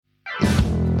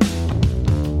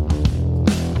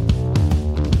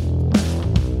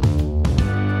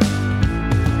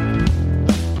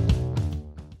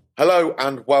Hello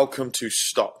and welcome to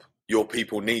Stop, Your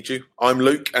People Need You. I'm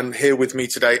Luke and here with me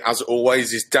today, as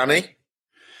always, is Danny.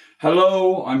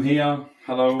 Hello, I'm here.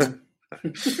 Hello.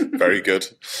 Very good.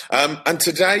 And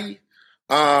today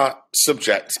our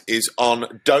subject is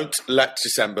on Don't Let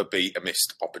December Be a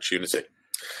Missed Opportunity.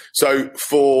 So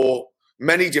for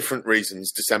many different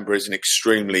reasons, December is an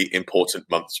extremely important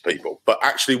month to people. But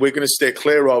actually we're going to steer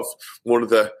clear of one of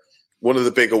the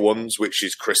bigger ones, which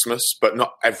is Christmas, but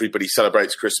not everybody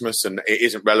celebrates Christmas and it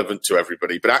isn't relevant to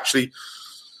everybody. But actually,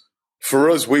 for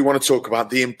us, we want to talk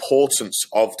about the importance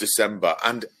of December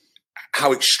and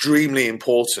how extremely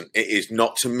important it is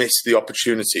not to miss the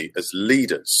opportunity as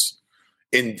leaders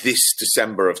in this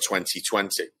December of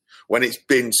 2020, when it's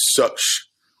been such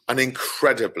an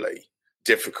incredibly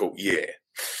difficult year.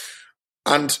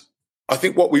 And I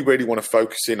think what we really want to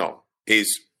focus in on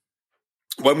is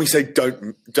when we say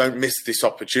don't miss this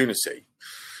opportunity,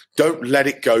 don't let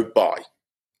it go by.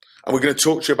 And we're going to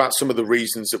talk to you about some of the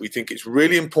reasons that we think it's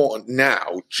really important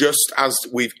now, just as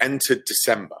we've entered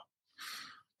December,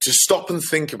 to stop and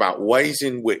think about ways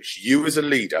in which you as a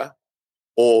leader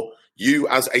or you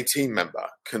as a team member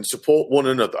can support one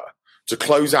another to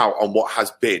close out on what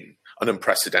has been an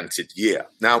unprecedented year.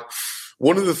 Now,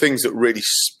 one of the things that really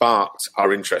sparked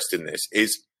our interest in this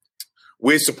is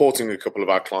we're supporting a couple of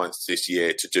our clients this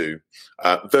year to do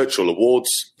virtual awards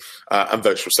and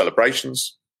virtual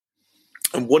celebrations.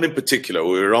 And one in particular,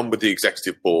 we were on with the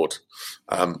executive board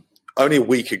only a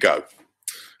week ago.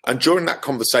 And during that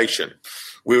conversation,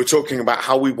 we were talking about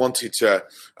how we wanted to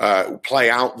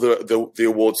play out the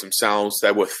awards themselves.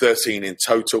 There were 13 in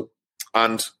total.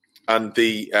 And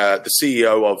the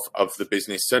CEO of the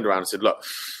business turned around and said, look,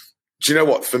 do you know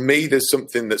what? For me, there's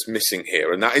something that's missing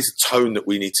here, and that is a tone that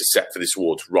we need to set for this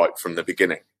awards right from the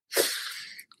beginning.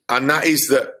 And that is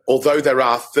that although there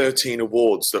are 13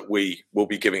 awards that we will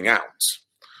be giving out,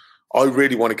 I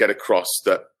really want to get across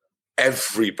that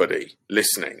everybody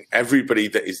listening, everybody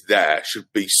that is there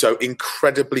should be so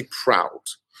incredibly proud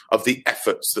of the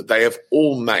efforts that they have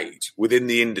all made within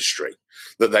the industry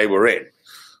that they were in,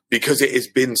 because it has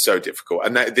been so difficult.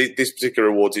 And this particular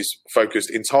award is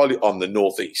focused entirely on the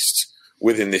Northeast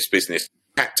within this business,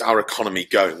 kept our economy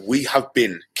going. We have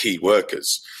been key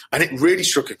workers. And it really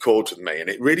struck a chord with me. And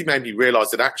it really made me realize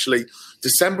that actually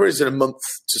December isn't a month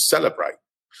to celebrate.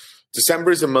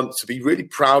 December is a month to be really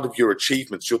proud of your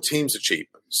achievements, your team's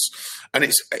achievements. And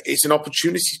it's an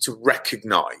opportunity to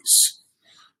recognize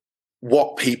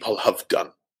what people have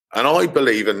done. And I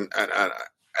believe, and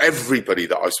everybody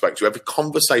that I've spoken to, every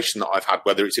conversation that I've had,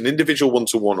 whether it's an individual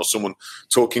one-to-one or someone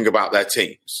talking about their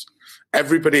teams,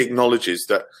 everybody acknowledges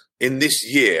that in this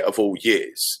year of all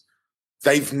years,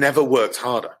 they've never worked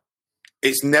harder.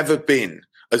 It's never been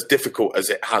as difficult as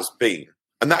it has been.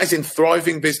 And that is in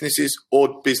thriving businesses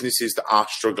or businesses that are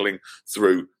struggling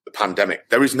through the pandemic.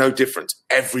 There is no difference.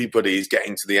 Everybody is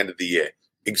getting to the end of the year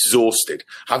exhausted,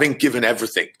 having given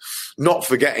everything, not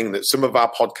forgetting that some of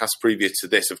our podcasts previous to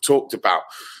this have talked about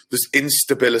this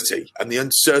instability and the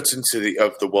uncertainty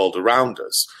of the world around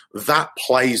us. That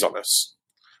plays on us.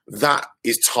 That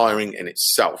is tiring in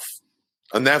itself.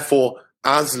 And therefore,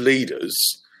 as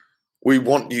leaders, we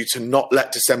want you to not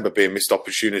let December be a missed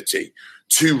opportunity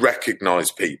to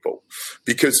recognize people,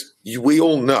 because we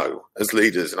all know as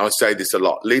leaders, and I say this a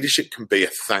lot, leadership can be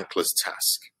a thankless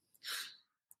task.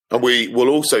 And we will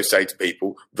also say to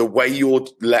people, the way you're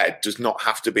led does not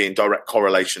have to be in direct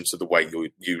correlation to the way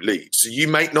you lead. So you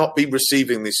may not be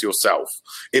receiving this yourself.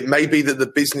 It may be that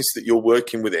the business that you're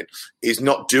working within is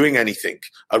not doing anything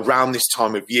around this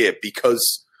time of year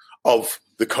because of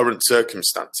the current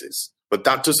circumstances. But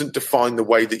that doesn't define the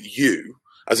way that you,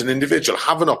 as an individual,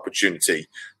 have an opportunity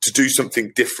to do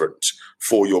something different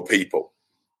for your people.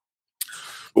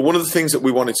 But one of the things that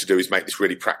we wanted to do is make this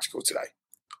really practical today.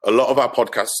 A lot of our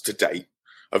podcasts to date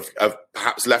have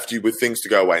perhaps left you with things to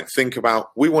go away and think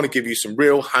about. We want to give you some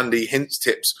real handy hints,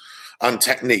 tips, and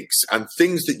techniques and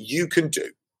things that you can do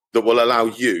that will allow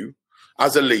you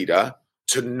as a leader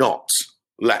to not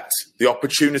let the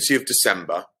opportunity of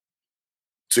December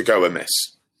to go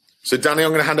amiss. So, Danny,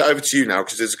 I'm going to hand it over to you now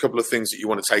because there's a couple of things that you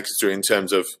want to take us through in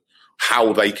terms of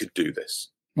how they could do this.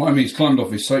 Well, I mean, he's climbed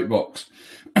off his soapbox.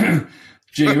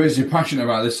 Gee whiz, you're passionate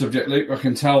about this subject, Luke. I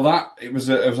can tell that. It was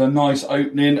a nice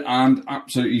opening and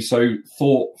absolutely so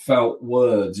thought-felt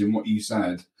words in what you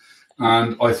said.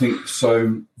 And I think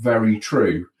so very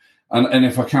true. And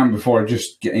if I can, before I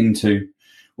just get into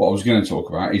what I was going to talk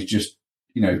about, is just,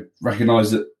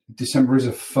 recognise that December is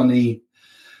a funny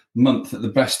month at the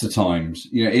best of times.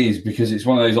 It is, because it's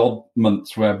one of those odd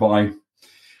months whereby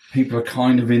people are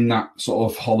kind of in that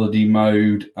sort of holiday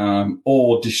mode,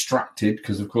 or distracted,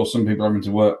 because of course some people are having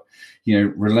to work,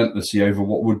 relentlessly over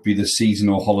what would be the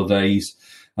seasonal holidays.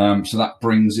 So that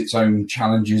brings its own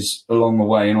challenges along the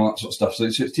way and all that sort of stuff. So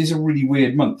it is a really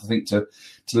weird month, I think, to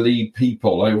lead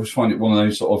people. I always find it one of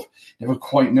those sort of, never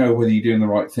quite know whether you're doing the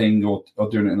right thing or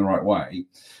doing it in the right way.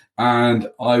 And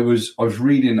I was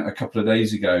reading a couple of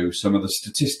days ago some of the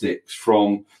statistics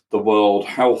from the World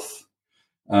Health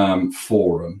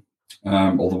Forum,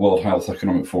 or the World Health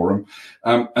Economic Forum,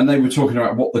 and they were talking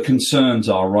about what the concerns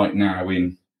are right now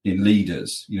in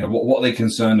leaders. What are they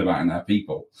concerned about in their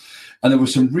people? And there were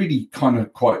some really kind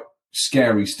of quite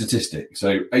scary statistics.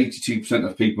 So 82%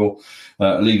 of people,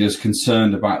 leaders,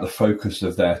 concerned about the focus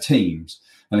of their teams.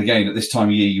 And again, at this time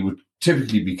of year, you would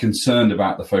typically be concerned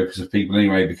about the focus of people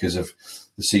anyway because of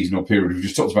the seasonal period we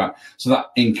just talked about. So that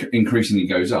increasingly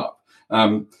goes up.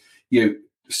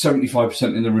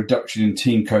 75% in the reduction in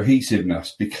team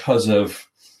cohesiveness because of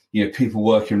people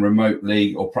working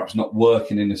remotely or perhaps not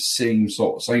working in the same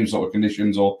sort of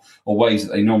conditions or ways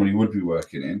that they normally would be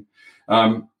working in.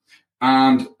 A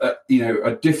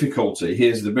difficulty,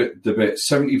 here's the bit,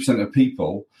 70% of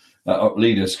people,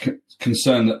 leaders,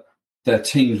 concerned that their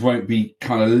teams won't be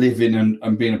kind of living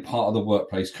and being a part of the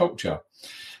workplace culture.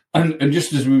 And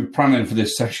just as we were planning for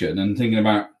this session and thinking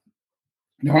about,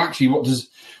 actually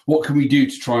what can we do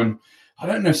to try and, I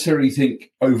don't necessarily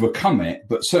think overcome it,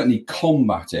 but certainly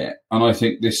combat it. And I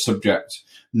think this subject,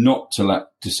 not to let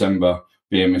December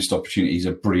be a missed opportunity, is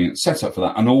a brilliant setup for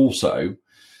that. And also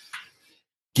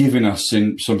giving us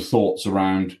some thoughts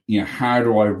around, how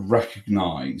do I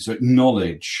acknowledge,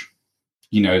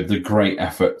 the great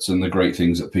efforts and the great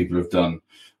things that people have done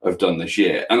this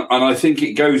year. And I think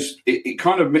it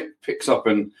kind of picks up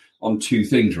on two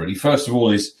things, really. First of all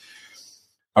is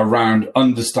around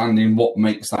understanding what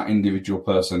makes that individual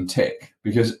person tick,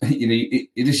 because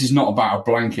this is not about a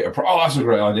blanket approach. Oh, that's a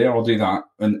great idea, I'll do that,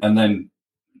 and then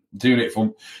doing it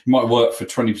it might work for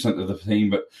 20% of the team,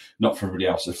 but not for everybody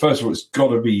else. So first of all, it's got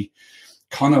to be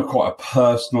kind of quite a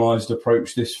personalised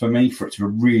approach. This for me, for it to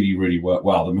really, really work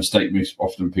well. The mistake most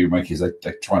often people make is they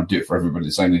try and do it for everybody,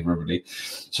 the same thing for everybody.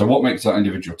 So what makes that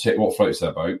individual tick? What floats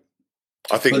their boat?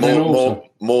 I think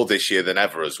more this year than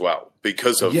ever as well,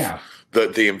 because of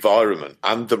the environment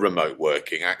and the remote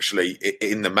working. Actually,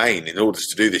 in the main, in order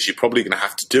to do this, you're probably going to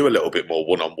have to do a little bit more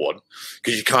one-on-one,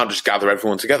 because you can't just gather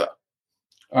everyone together.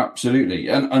 Absolutely.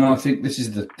 And I think this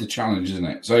is the challenge, isn't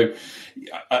it? So,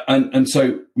 and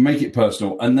so make it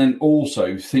personal, and then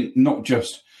also think not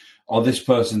just, this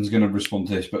person's going to respond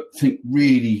to this, but think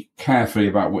really carefully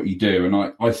about what you do. And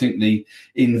I think the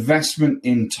investment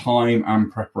in time and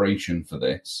preparation for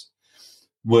this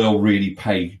will really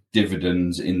pay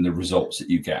dividends in the results that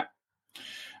you get.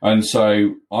 And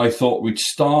so I thought we'd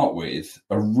start with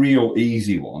a real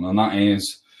easy one, and that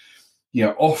is,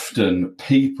 often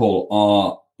people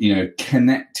are,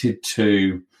 connected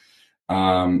to,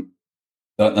 and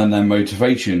their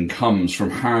motivation comes from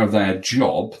how their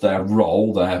job, their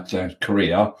role, their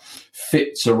career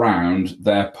fits around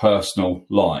their personal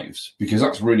lives, because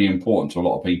that's really important to a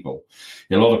lot of people.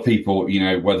 A lot of people,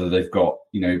 whether they've got,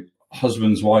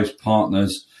 husbands, wives,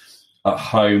 partners at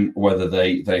home, whether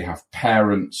they have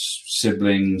parents,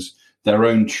 siblings, their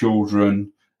own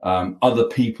children, other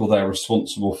people they're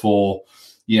responsible for.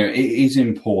 It is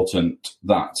important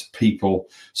that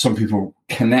some people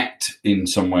connect in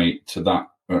some way to that,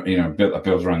 that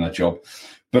builds around their job.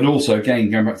 But also, again,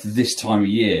 going back to this time of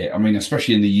year, I mean,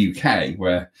 especially in the UK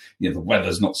where, the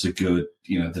weather's not so good,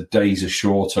 the days are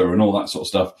shorter and all that sort of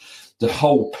stuff, the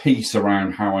whole piece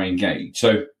around how I engage.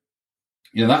 So,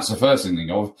 that's the first thing to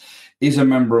think of. Is a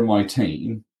member of my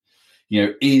team,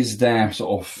 is their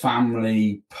sort of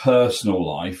family, personal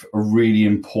life a really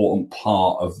important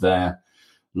part of their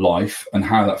life and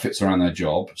how that fits around their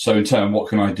job? So in turn, what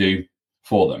can I do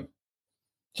for them?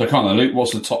 So Luke,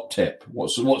 what's the top tip?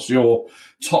 What's your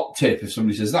top tip if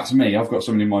somebody says, that's me, I've got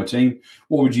somebody in my team,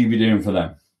 what would you be doing for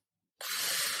them?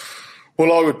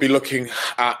 Well, I would be looking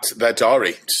at their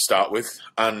diary to start with,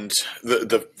 and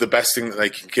the best thing that they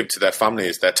can give to their family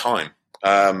is their time.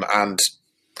 And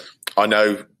I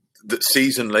know that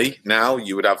seasonally now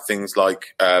you would have things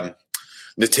like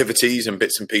nativities and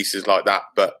bits and pieces like that,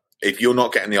 but if you're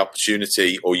not getting the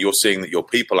opportunity, or you're seeing that your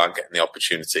people aren't getting the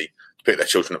opportunity to pick their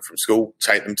children up from school,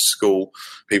 take them to school,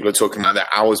 people are talking about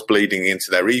their hours bleeding into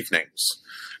their evenings.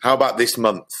 How about this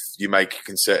month you make a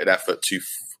concerted effort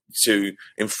to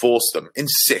enforce them,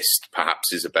 insist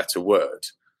perhaps is a better word,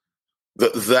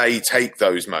 that they take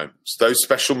those moments, those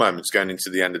special moments going into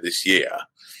the end of this year,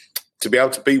 to be able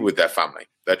to be with their family,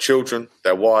 their children,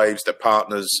 their wives, their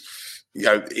partners,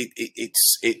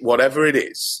 it's whatever it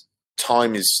is,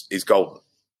 time is golden.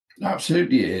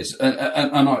 Absolutely it is.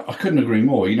 And I couldn't agree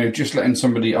more. Just letting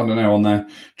somebody, I don't know, on their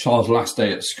child's last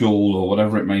day at school or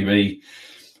whatever it may be,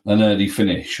 an early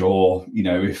finish, or,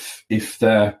 if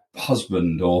their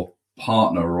husband or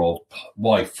partner or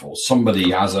wife or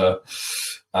somebody has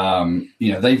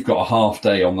they've got a half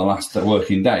day on the last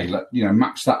working day,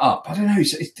 match that up. I don't know.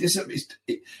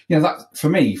 That for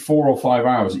me, 4 or 5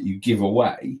 hours that you give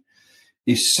away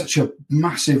is such a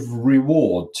massive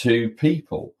reward to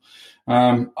people.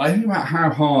 I think about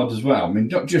how hard as well. I mean,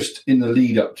 not just in the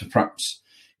lead up to perhaps,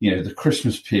 the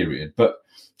Christmas period, but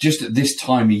just at this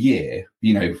time of year,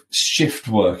 shift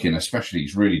working especially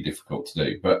is really difficult to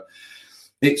do. But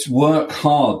it's work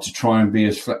hard to try and be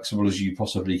as flexible as you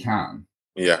possibly can.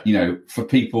 Yeah. For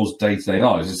people's day-to-day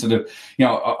lives. Instead of,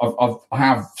 I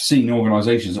have seen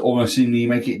organisations almost seemingly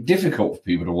make it difficult for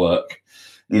people to work,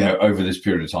 over this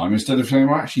period of time, instead of saying,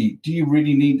 well, actually, do you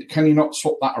really can you not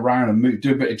swap that around and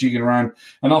do a bit of jigging around?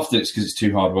 And often it's because it's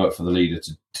too hard work for the leader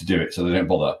to do it, so they don't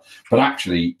bother. But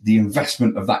actually, the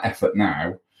investment of that effort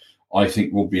now, I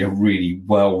think, will be a really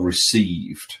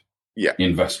well-received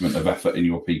investment of effort in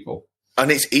your people. And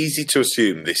it's easy to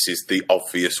assume this is the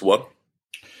obvious one.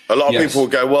 A lot of people will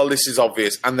go, well, this is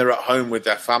obvious, and they're at home with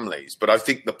their families. But I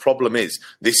think the problem is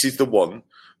this is the one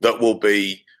that will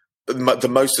be the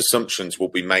most assumptions will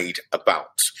be made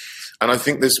about. And I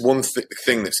think there's one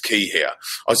thing that's key here.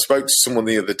 I spoke to someone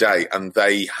the other day, and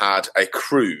they had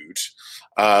accrued,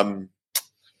 I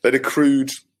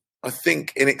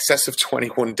think, in excess of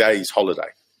 21 days holiday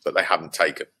that they hadn't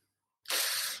taken.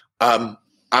 And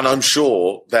I'm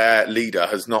sure their leader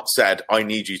has not said, I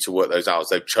need you to work those hours.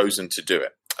 They've chosen to do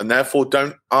it. And therefore,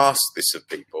 don't ask this of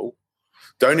people.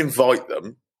 Don't invite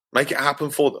them. Make it happen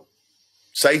for them.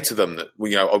 Say to them that,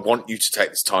 I want you to take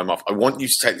this time off. I want you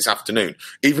to take this afternoon.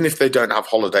 Even if they don't have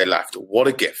holiday left, what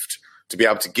a gift to be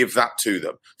able to give that to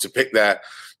them, to pick their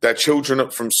children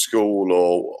up from school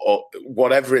or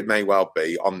whatever it may well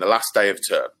be on the last day of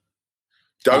term.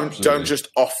 Don't just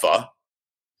offer,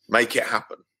 make it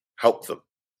happen. Help them.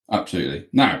 Absolutely.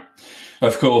 Now,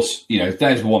 of course,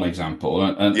 there's one example,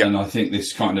 and I think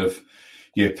this kind of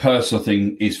personal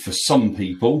thing is for some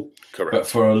people. Correct. But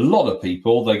for a lot of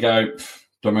people, they go,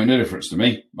 don't make no difference to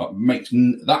me. But makes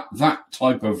that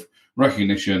type of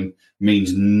recognition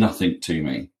means nothing to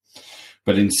me.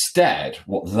 But instead,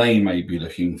 what they may be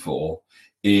looking for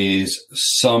is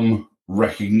some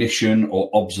recognition or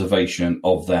observation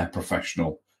of their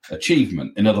professional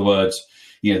achievement. In other words,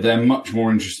 they're much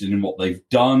more interested in what they've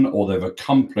done or they've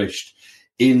accomplished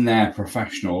in their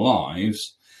professional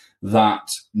lives that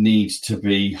needs to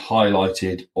be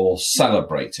highlighted or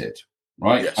celebrated,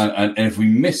 right? Yes. And if we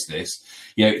miss this,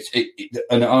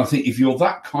 and I think if you're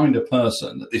that kind of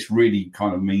person, that this really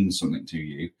kind of means something to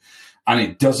you, and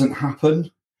it doesn't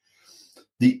happen,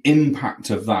 the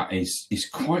impact of that is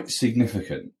quite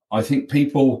significant. I think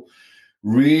people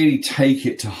really take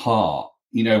it to heart.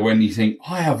 When you think,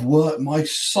 I have worked my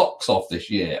socks off this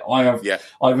year. I've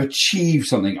achieved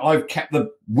something. I've kept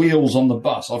the wheels on the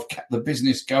bus. I've kept the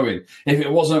business going. If it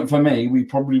wasn't for me, we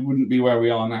probably wouldn't be where we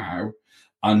are now.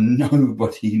 And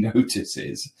nobody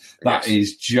notices. That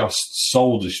is just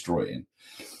soul destroying.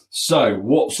 So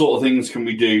what sort of things can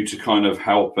we do to kind of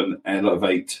help and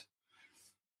elevate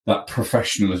that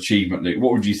professional achievement, Luke?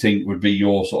 What would you think would be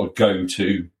your sort of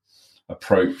go-to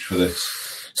approach for this?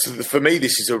 So for me,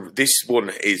 this one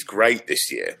is great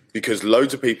this year because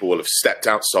loads of people will have stepped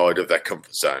outside of their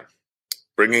comfort zone.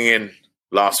 Bringing in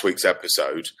last week's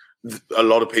episode, a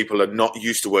lot of people are not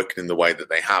used to working in the way that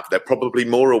they have. They're probably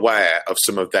more aware of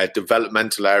some of their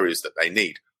developmental areas that they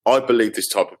need. I believe this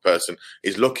type of person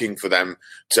is looking for you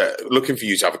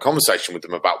to have a conversation with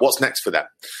them about what's next for them.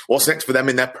 What's next for them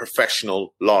in their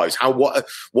professional lives?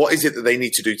 What is it that they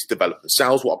need to do to develop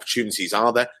themselves? What opportunities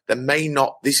are there?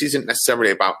 This isn't necessarily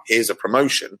about here's a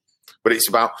promotion, but it's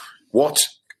about what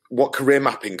career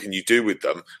mapping can you do with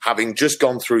them? Having just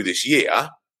gone through this year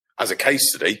as a case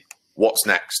study, what's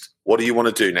next? What do you want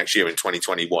to do next year in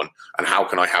 2021? And how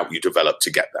can I help you develop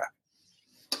to get there?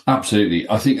 Absolutely.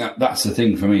 I think that's the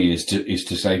thing for me is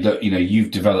to say, look, you've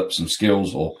developed some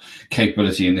skills or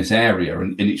capability in this area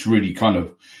and it's really kind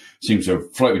of seems to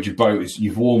have floated your boat.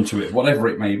 You've warmed to it, whatever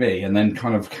it may be. And then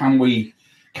kind of, can we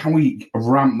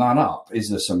ramp that up? Is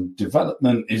there some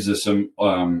development? Is there some,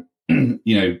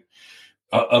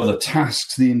 other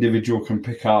tasks the individual can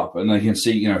pick up and they can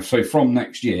see, so from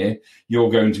next year, you're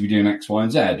going to be doing X, Y,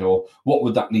 and Z, or what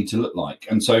would that need to look like?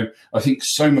 And so I think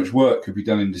so much work could be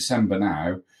done in December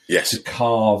now to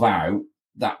carve out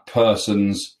that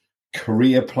person's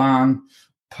career plan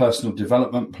personal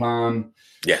development plan,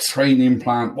 Yes. training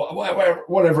plan,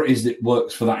 whatever it is that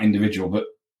works for that individual, but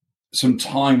some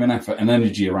time and effort and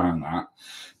energy around that.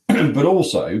 But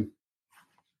also,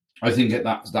 I think at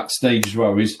that stage as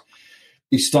well is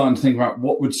starting to think about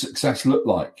what would success look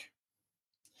like.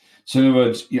 So in other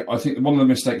words, I think one of the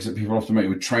mistakes that people often make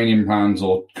with training plans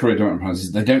or career development plans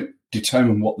is they don't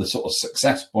determine what the sort of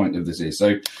success point of this is.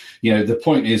 So, the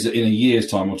point is that in a year's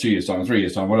time or 2 years' time, 3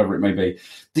 years' time, whatever it may be,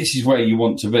 this is where you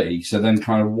want to be. So then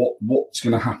kind of what's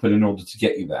going to happen in order to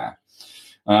get you there?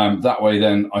 That way,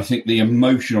 then, I think the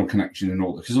emotional connection in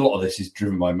order, because a lot of this is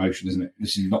driven by emotion, isn't it?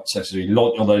 This is not necessarily,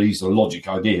 although these are logic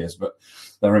ideas, but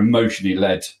they're emotionally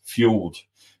led, fueled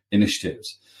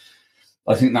initiatives.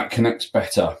 I think that connects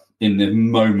better in the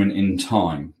moment in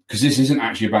time, because this isn't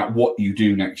actually about what you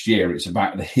do next year. It's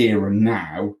about the here and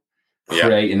now,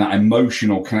 creating that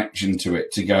emotional connection to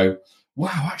it to go,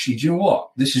 wow, actually, do you know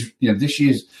what? This is, this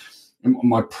year's,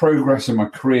 my progress and my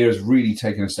career has really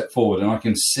taken a step forward, and I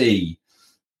can see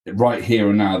right here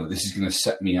and now that this is going to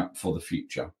set me up for the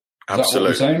future.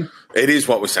 Absolutely. It is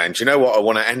what we're saying. Do you know what? I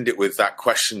want to end it with that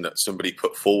question that somebody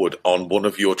put forward on one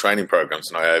of your training programs,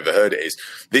 and I overheard it is,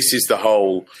 this is the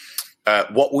whole,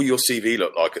 what will your CV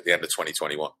look like at the end of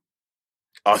 2021?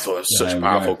 I thought it was such a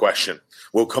powerful question.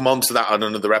 We'll come on to that on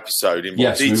another episode in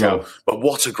more detail, but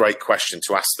what a great question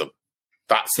to ask them.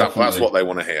 That's what they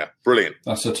want to hear. Brilliant.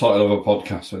 That's the title of a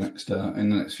podcast for in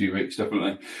the next few weeks,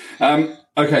 definitely.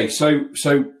 Okay,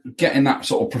 so getting that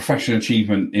sort of professional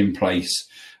achievement in place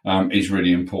is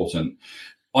really important.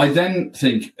 I then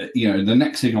think, the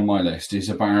next thing on my list is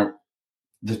about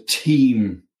the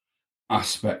team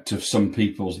aspect of some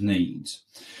people's needs.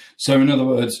 So in other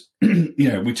words,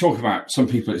 we talk about, some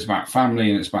people it's about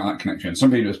family and it's about that connection.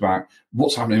 Some people it's about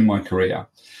what's happening in my career.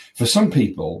 For some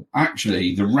people,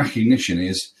 actually, the recognition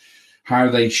is how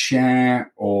they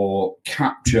share or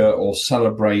capture or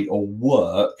celebrate or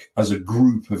work as a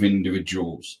group of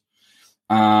individuals.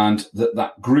 And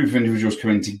that group of individuals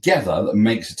coming together that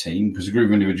makes a team, because a group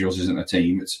of individuals isn't a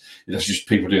team, it's just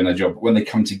people doing their job. But when they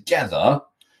come together,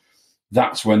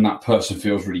 that's when that person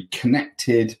feels really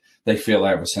connected. They feel they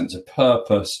have a sense of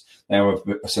purpose. They have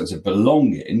a sense of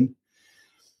belonging.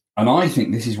 And I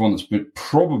think this is one that's been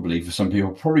probably, for some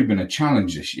people, been a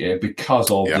challenge this year because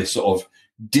of this sort of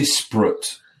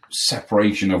disparate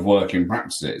separation of working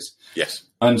practices. Yes.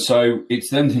 And so it's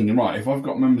then thinking, right, if I've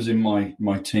got members in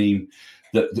my team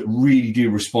that really do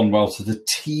respond well to the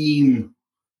team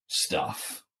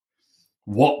stuff,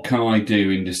 what can I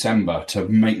do in December to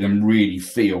make them really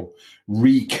feel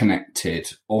reconnected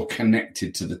or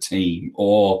connected to the team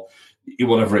or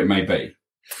whatever it may be?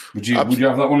 Would you have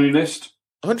that one on your list?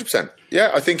 100%. Yeah,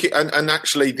 I think, and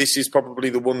actually this is probably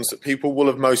the ones that people will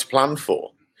have most planned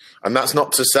for. And that's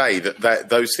not to say that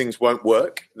those things won't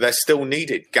work. They're still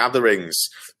needed. Gatherings,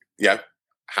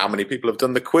 how many people have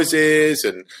done the quizzes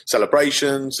and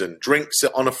celebrations and drinks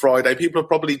on a Friday? People are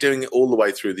probably doing it all the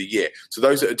way through the year. So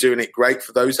those that are doing it, great.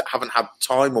 For those that haven't had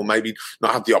time or maybe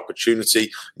not had the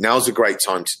opportunity, now's a great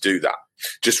time to do that.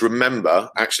 Just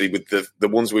remember, actually, with the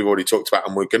ones we've already talked about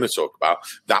and we're going to talk about,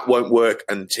 that won't work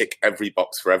and tick every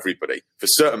box for everybody. For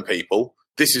certain people,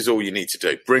 this is all you need to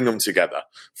do. Bring them together.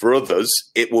 For others,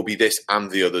 it will be this and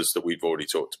the others that we've already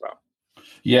talked about.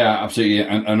 Yeah, absolutely.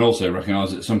 And also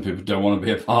recognise that some people don't want to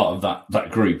be a part of that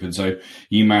group. And so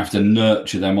you may have to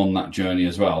nurture them on that journey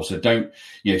as well. So don't,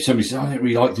 somebody says, I don't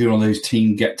really like doing all those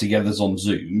team get-togethers on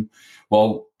Zoom.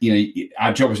 Well,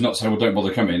 our job is not to say, well, don't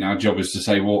bother coming. Our job is to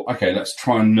say, well, okay, let's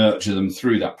try and nurture them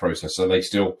through that process so they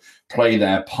still play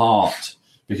their part,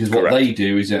 because what they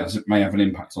do is it may have an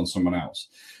impact on someone else.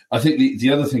 I think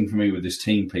the other thing for me with this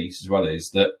team piece as well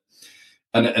is that,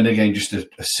 and again, just a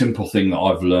simple thing that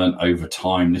I've learned over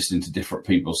time listening to different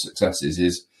people's successes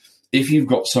is if you've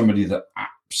got somebody that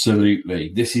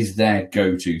absolutely, this is their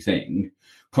go-to thing,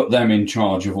 put them in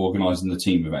charge of organising the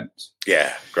team events.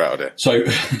 Yeah, great idea. So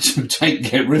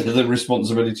get rid of the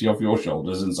responsibility off your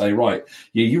shoulders and say, right,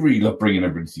 you really love bringing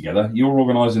everybody together. You're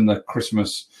organising the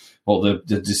Christmas or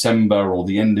the December or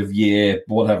the end of year,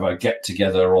 whatever, get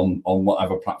together on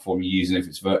whatever platform you're using. If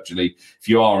it's virtually, if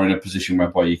you are in a position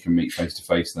whereby you can meet face to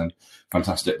face, then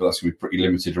fantastic. But that's going to be pretty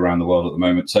limited around the world at the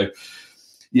moment. So,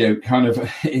 kind of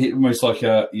almost like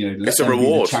it's a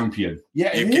reward. Champion.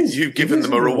 Yeah, you've given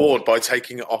them a reward by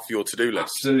taking it off your to-do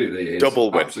list. Absolutely, it is. Double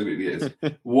win. Absolutely, it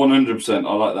is. 100%.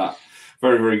 I like that.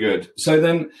 Very, very good. So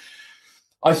then,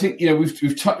 I think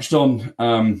we've touched on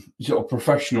sort of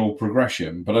professional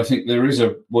progression, but I think there is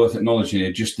worth acknowledging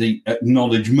here just the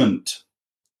acknowledgement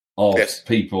of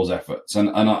people's efforts,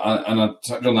 and I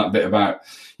touched on that bit about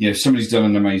somebody's done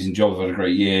an amazing job, they've had a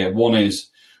great year. One is,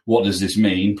 what does this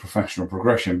mean? Professional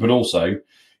progression, but also,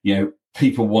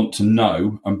 people want to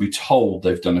know and be told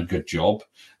they've done a good job,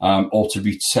 or to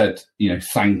be said,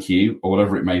 thank you, or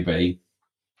whatever it may be.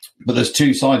 But there's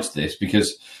two sides to this,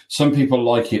 because some people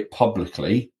like it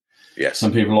publicly. Yes.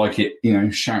 Some people like it,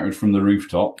 shouted from the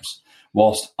rooftops,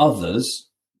 whilst others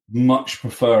much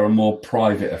prefer a more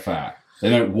private affair. They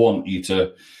don't want you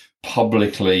to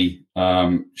publicly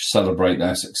celebrate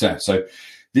their success. So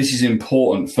this is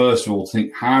important, first of all, to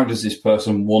think, how does this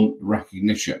person want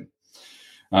recognition?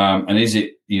 And is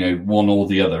it, one or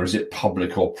the other? Is it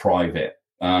public or private?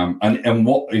 And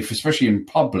what, if especially in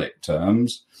public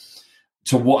terms,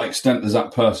 to what extent does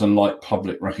that person like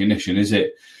public recognition? Is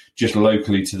it just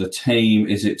locally to the team?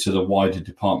 Is it to the wider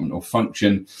department or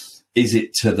function? Is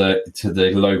it to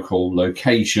the local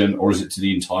location, or is it to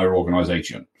the entire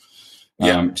organisation?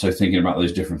 Yeah. So thinking about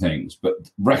those different things, but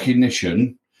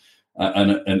recognition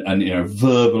and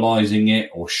verbalising it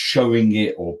or showing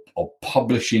it or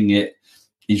publishing it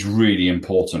is really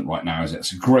important right now, isn't it?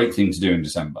 It's a great thing to do in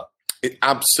December. It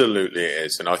absolutely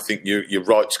is. And I think you're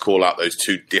right to call out those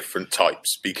two different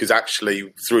types, because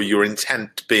actually through your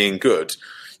intent being good,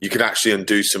 you can actually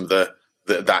undo some of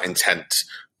that intent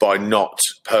by not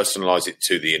personalise it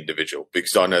to the individual.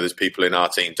 Because I know there's people in our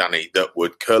team, Danny, that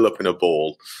would curl up in a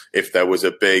ball if there was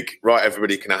a big, right,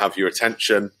 everybody can have your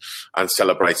attention, and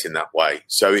celebrate in that way.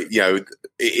 So, it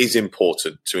is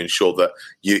important to ensure that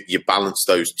you balance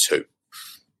those two.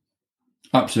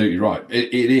 Absolutely right.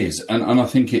 It is. And I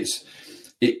think it's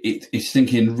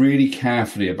thinking really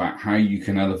carefully about how you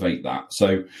can elevate that.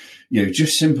 So,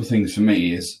 just simple things for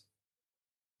me is,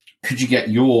 could you get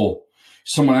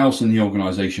someone else in the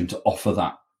organisation to offer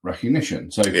that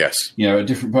recognition? So, yes, a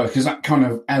different person, because that kind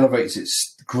of elevates it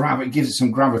gives it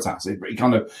some gravitas. It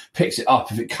kind of picks it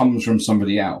up if it comes from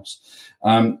somebody else.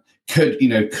 Could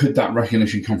that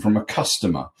recognition come from a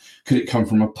customer? Could it come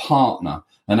from a partner,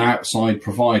 an outside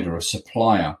provider, a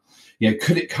supplier?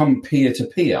 Could it come peer to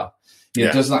peer?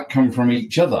 Does that come from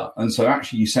each other? And so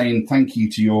actually you're saying thank you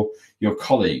to your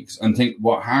colleagues, and think,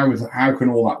 how can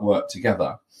all that work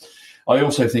together? I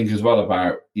also think as well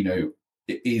about,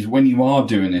 is when you are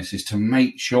doing this, is to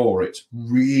make sure it's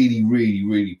really, really,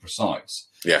 really precise.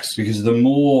 Yes. Because the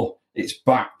more it's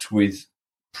backed with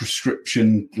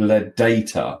prescription-led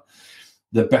data,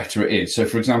 the better it is. So,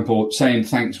 for example, saying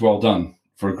thanks, well done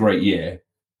for a great year,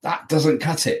 that doesn't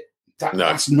cut it.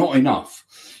 That's not enough.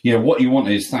 What you want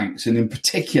is thanks. And in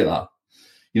particular,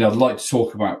 I'd like to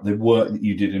talk about the work that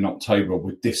you did in October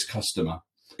with this customer.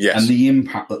 Yes. And the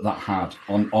impact that had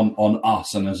on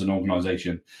us and as an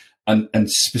organisation. And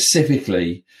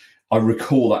specifically, I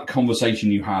recall that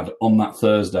conversation you had on that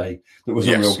Thursday that was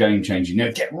a real game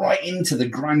changer. Get right into the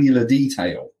granular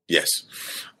detail. Yes.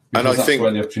 And I think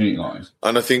where the opportunity lies.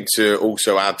 And I think to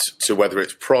also add to whether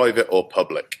it's private or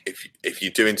public, if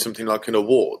you're doing something like an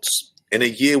awards, in a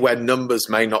year where numbers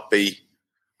may not be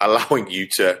allowing you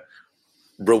to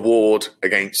reward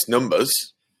against numbers,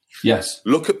 yes,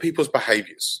 look at people's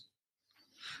behaviours.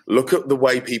 Look at the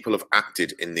way people have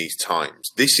acted in these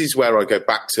times. This is where I go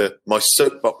back to my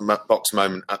soapbox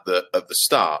moment at the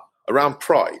start around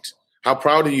pride. How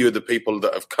proud are you of the people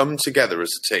that have come together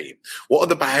as a team? What are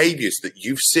the behaviours that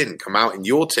you've seen come out in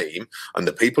your team and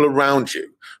the people around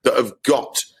you that have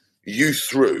got you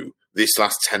through this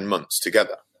last 10 months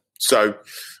together? So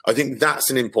I think that's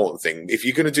an important thing. If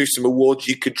you're going to do some awards,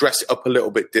 you could dress it up a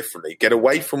little bit differently. Get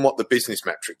away from what the business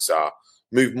metrics are.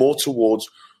 Move more towards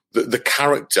the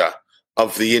character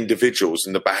of the individuals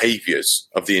and the behaviours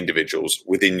of the individuals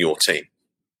within your team.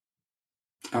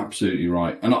 Absolutely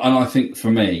right. And I think for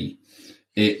me,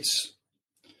 it's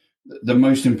the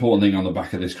most important thing on the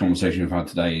back of this conversation we've had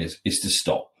today is to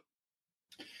stop.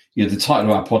 The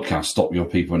title of our podcast, Stop Your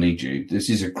People Need You. This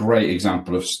is a great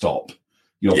example of stop.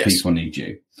 Your people need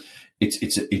you.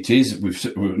 It is. We've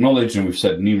acknowledged and we've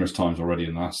said numerous times already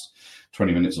in the last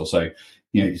 20 minutes or so.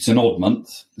 It's an odd month.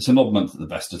 It's an odd month at the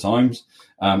best of times,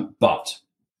 but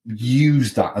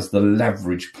use that as the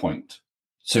leverage point.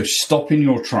 So stop in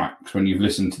your tracks when you've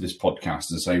listened to this podcast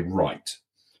and say, right,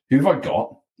 who have I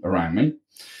got around me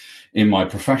in my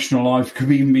professional life?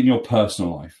 Could even be in your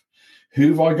personal life. Who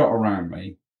have I got around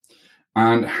me,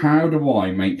 and how do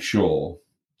I make sure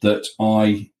that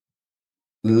I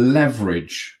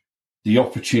leverage the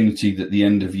opportunity that the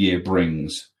end of year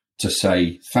brings to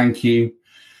say thank you,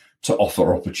 to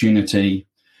offer opportunity,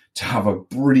 to have a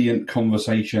brilliant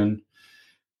conversation,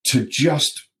 to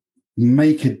just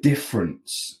make a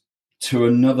difference to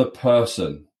another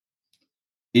person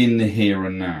in the here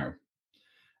and now.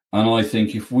 And I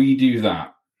think if we do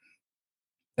that,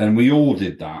 and we all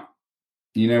did that,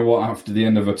 you know what, after the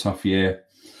end of a tough year,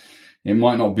 It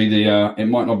might not be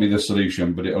the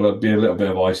solution, but it'll be a little bit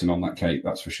of icing on that cake.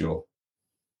 That's for sure.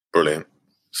 Brilliant.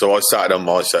 So I started on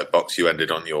my soapbox. You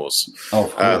ended on yours. Oh,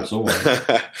 of course, always.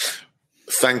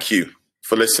 Thank you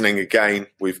for listening again.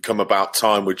 We've come about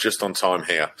time. We're just on time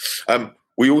here.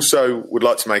 We also would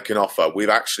like to make an offer. We've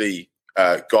actually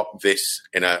got this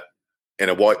in a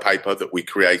white paper that we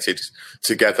created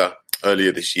together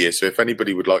earlier this year. So if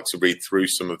anybody would like to read through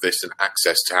some of this and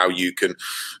access to how you can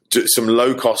do some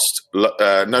no cost,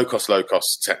 low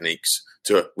cost techniques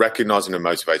to recognizing and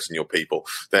motivating your people,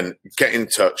 then get in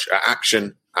touch at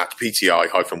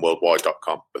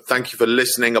action@pti-worldwide.com. But thank you for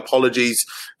listening. Apologies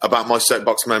about my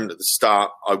soapbox moment at the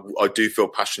start. I do feel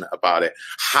passionate about it.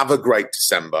 Have a great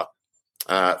December.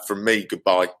 From me,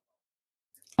 goodbye.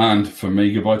 And from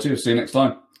me, goodbye too. See you next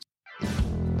time.